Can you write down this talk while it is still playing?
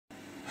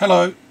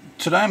Hello,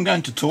 today I'm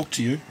going to talk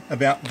to you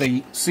about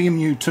the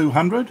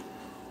CMU200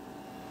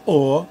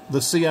 or the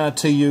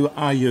CRTU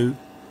RU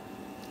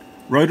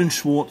Rohde and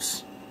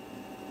Schwarz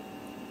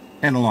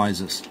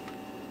analyzers.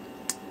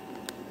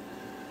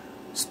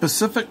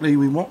 Specifically,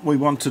 what we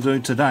want to do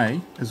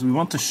today is we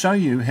want to show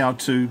you how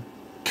to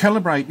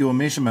calibrate your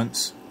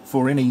measurements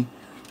for any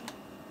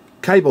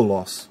cable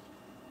loss.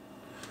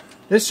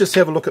 Let's just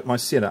have a look at my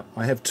setup.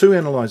 I have two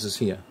analyzers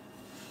here.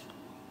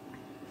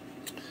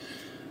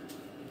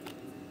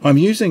 I'm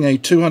using a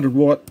 200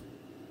 watt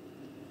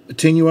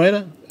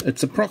attenuator.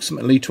 It's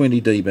approximately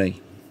 20 dB.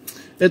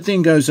 It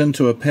then goes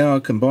into a power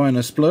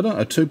combiner splitter,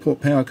 a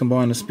 2-port power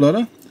combiner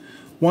splitter.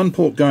 One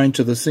port going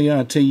to the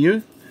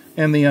CRTU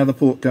and the other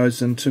port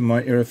goes into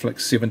my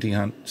Aeroflex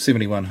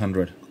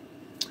 7100.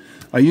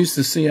 I use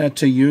the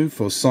CRTU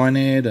for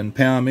synad and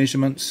power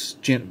measurements,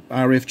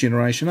 RF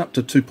generation up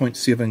to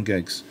 2.7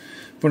 gigs.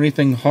 For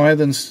anything higher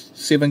than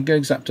 7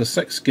 gigs, up to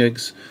 6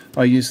 gigs,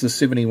 I use the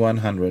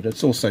 7100.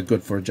 It's also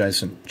good for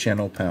adjacent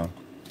channel power.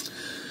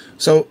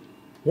 So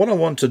what I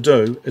want to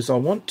do is I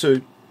want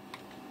to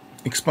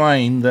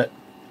explain that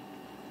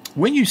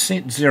when you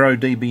set 0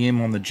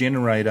 dBm on the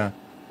generator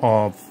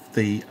of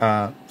the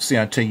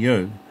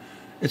CRTU,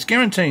 it's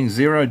guaranteeing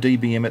 0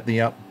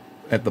 dBm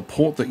at the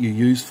port that you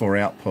use for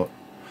output.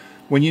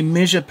 When you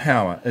measure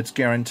power, it's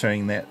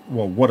guaranteeing that,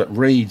 well, what it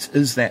reads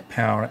is that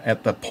power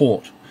at the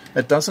port.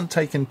 It doesn't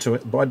take into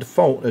it, by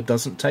default, it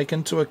doesn't take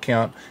into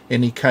account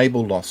any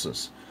cable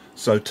losses.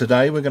 So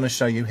today we're going to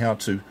show you how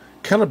to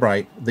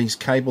calibrate these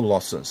cable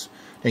losses.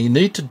 Now you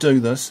need to do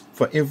this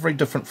for every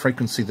different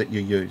frequency that you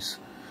use.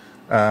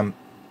 Okay.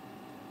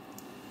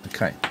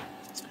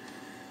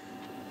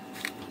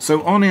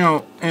 So on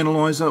our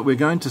analyzer, we're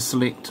going to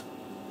select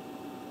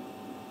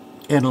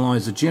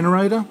Analyzer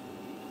Generator,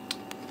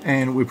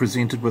 and we're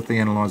presented with the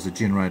Analyzer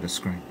Generator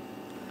screen.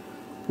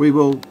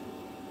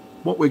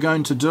 What we're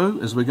going to do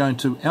is we're going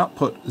to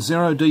output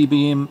 0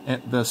 dBm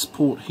at this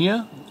port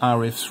here,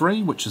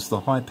 RF3, which is the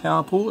high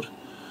power port,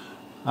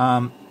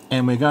 and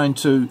we're going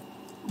to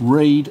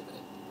read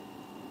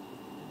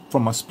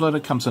from my splitter,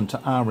 comes into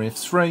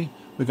RF3,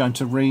 we're going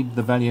to read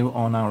the value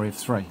on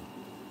RF3.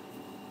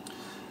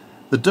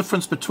 The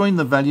difference between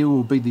the value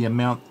will be the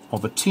amount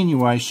of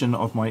attenuation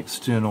of my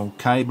external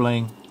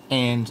cabling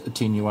and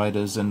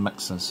attenuators and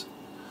mixers.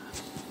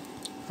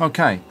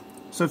 Okay.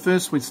 So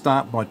first we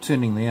start by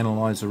turning the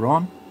analyzer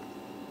on,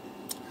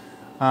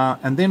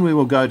 and then we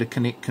will go to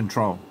connect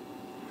control.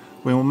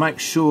 We will make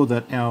sure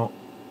that our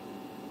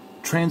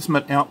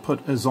transmit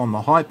output is on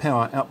the high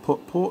power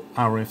output port,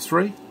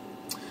 RF3,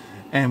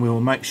 and we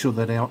will make sure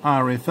that our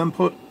RF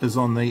input is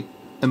on the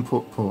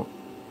input port.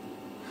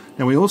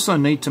 Now we also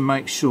need to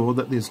make sure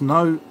that there's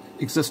no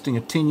existing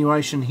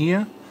attenuation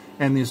here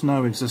and there's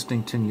no existing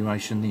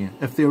attenuation there.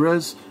 If there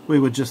is, we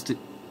would just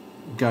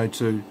go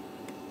to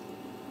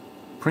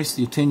press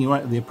the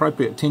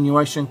appropriate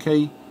attenuation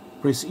key,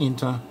 press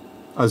enter,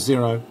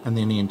 0, and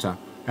then enter,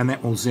 and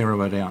that will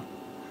zero it out.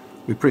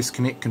 We press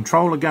connect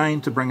control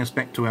again to bring us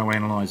back to our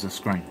analyzer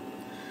screen.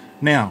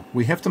 Now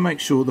we have to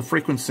make sure the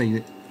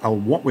frequency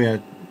of what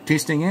we're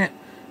testing at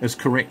is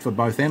correct for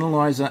both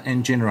analyzer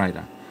and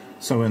generator.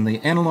 So in the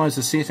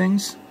analyzer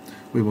settings,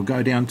 we will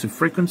go down to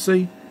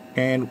frequency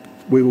and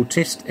we will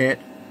test at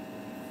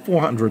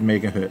 400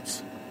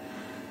 megahertz.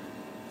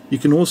 You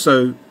can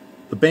also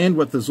The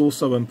bandwidth is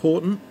also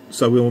important,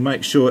 so we will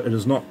make sure it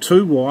is not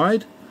too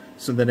wide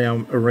so that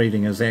our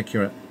reading is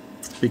accurate,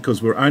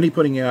 because we're only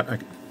putting out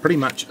pretty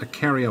much a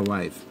carrier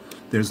wave.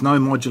 There's no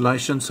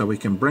modulation, so we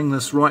can bring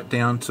this right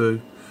down to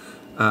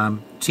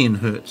 10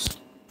 Hertz.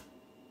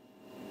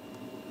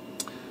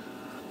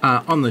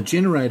 On the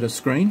generator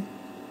screen,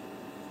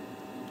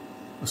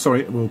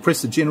 we'll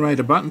press the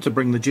generator button to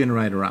bring the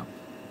generator up.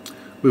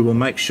 We will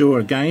make sure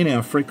again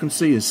our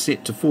frequency is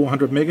set to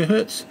 400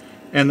 megahertz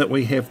and that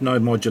we have no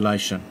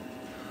modulation.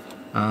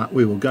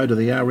 We will go to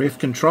the RF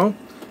control,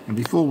 and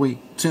before we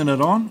turn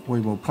it on,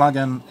 we will plug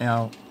in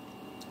our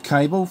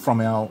cable from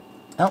our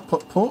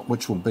output port,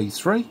 which will be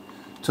 3,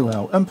 to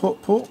our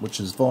input port, which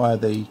is via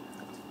the,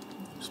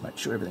 just make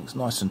sure everything's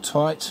nice and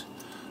tight,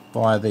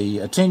 via the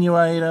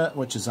attenuator,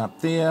 which is up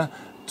there,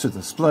 to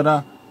the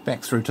splitter,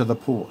 back through to the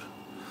port.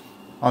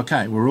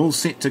 Okay, we're all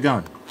set to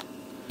go.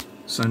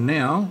 So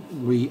now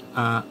we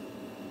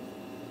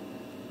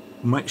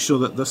make sure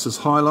that this is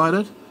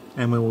highlighted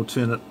and we will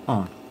turn it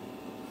on.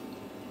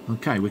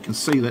 Okay, we can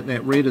see that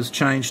that red has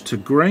changed to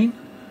green,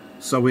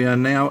 so we are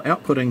now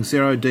outputting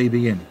 0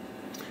 dBm,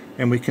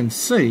 and we can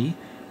see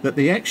that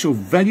the actual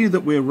value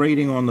that we're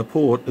reading on the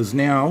port is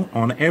now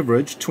on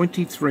average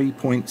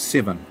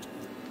 23.7.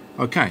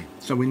 okay,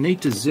 so we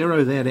need to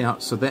zero that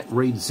out so that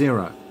reads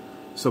 0.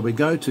 So we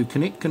go to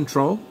connect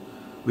control,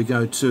 we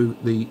go to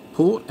the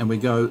port and we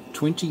go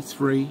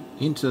 23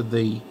 into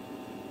the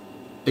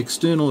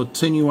external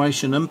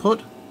attenuation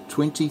input,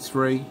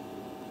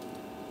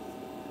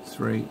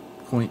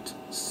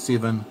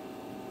 23.7,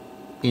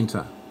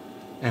 enter,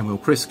 and we'll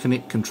press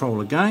connect control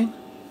again,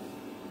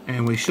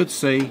 and we should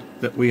see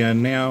that we are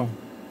now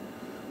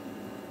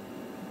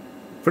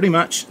pretty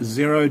much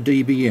 0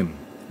 dBm.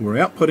 We're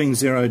outputting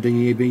 0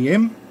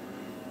 dBm,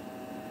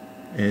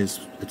 as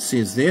it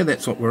says there,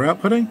 that's what we're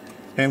outputting,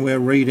 and we're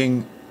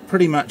reading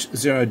pretty much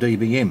 0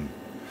 dBm.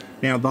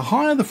 Now, the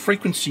higher the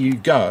frequency you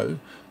go,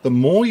 the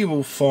more you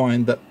will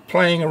find that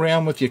playing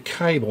around with your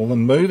cable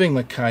and moving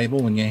the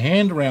cable and your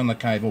hand around the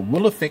cable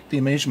will affect the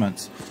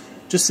measurements.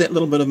 Just that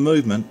little bit of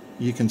movement,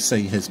 you can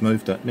see has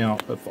moved it. Now,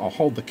 if I'll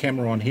hold the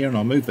camera on here and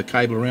I'll move the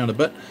cable around a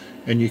bit,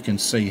 and you can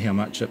see how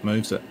much it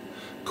moves it.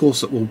 Of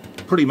course, it will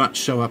pretty much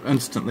show up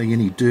instantly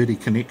any dirty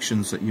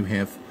connections that you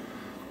have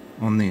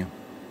on there.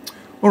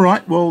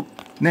 Alright, well,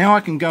 now I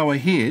can go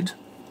ahead.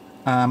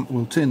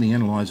 We'll turn the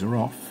analyzer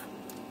off,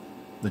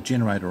 the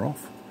generator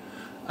off.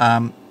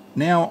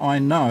 Now I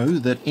know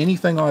that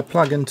anything I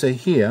plug into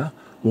here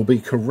will be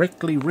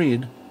correctly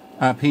read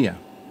up here,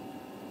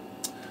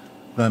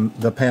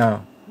 the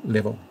power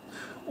level.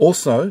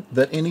 Also,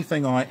 that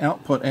anything I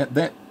output at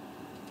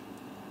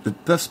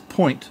this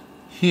point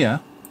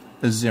here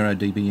is 0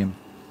 dBm.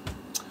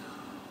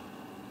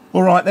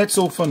 Alright, that's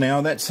all for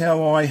now. That's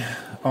how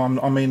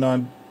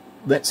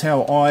that's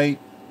how I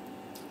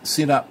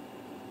set up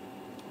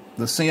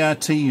the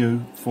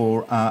CRTU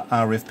for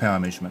RF power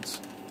measurements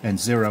and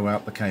zero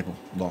out the cable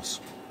loss.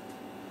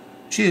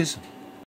 Cheers.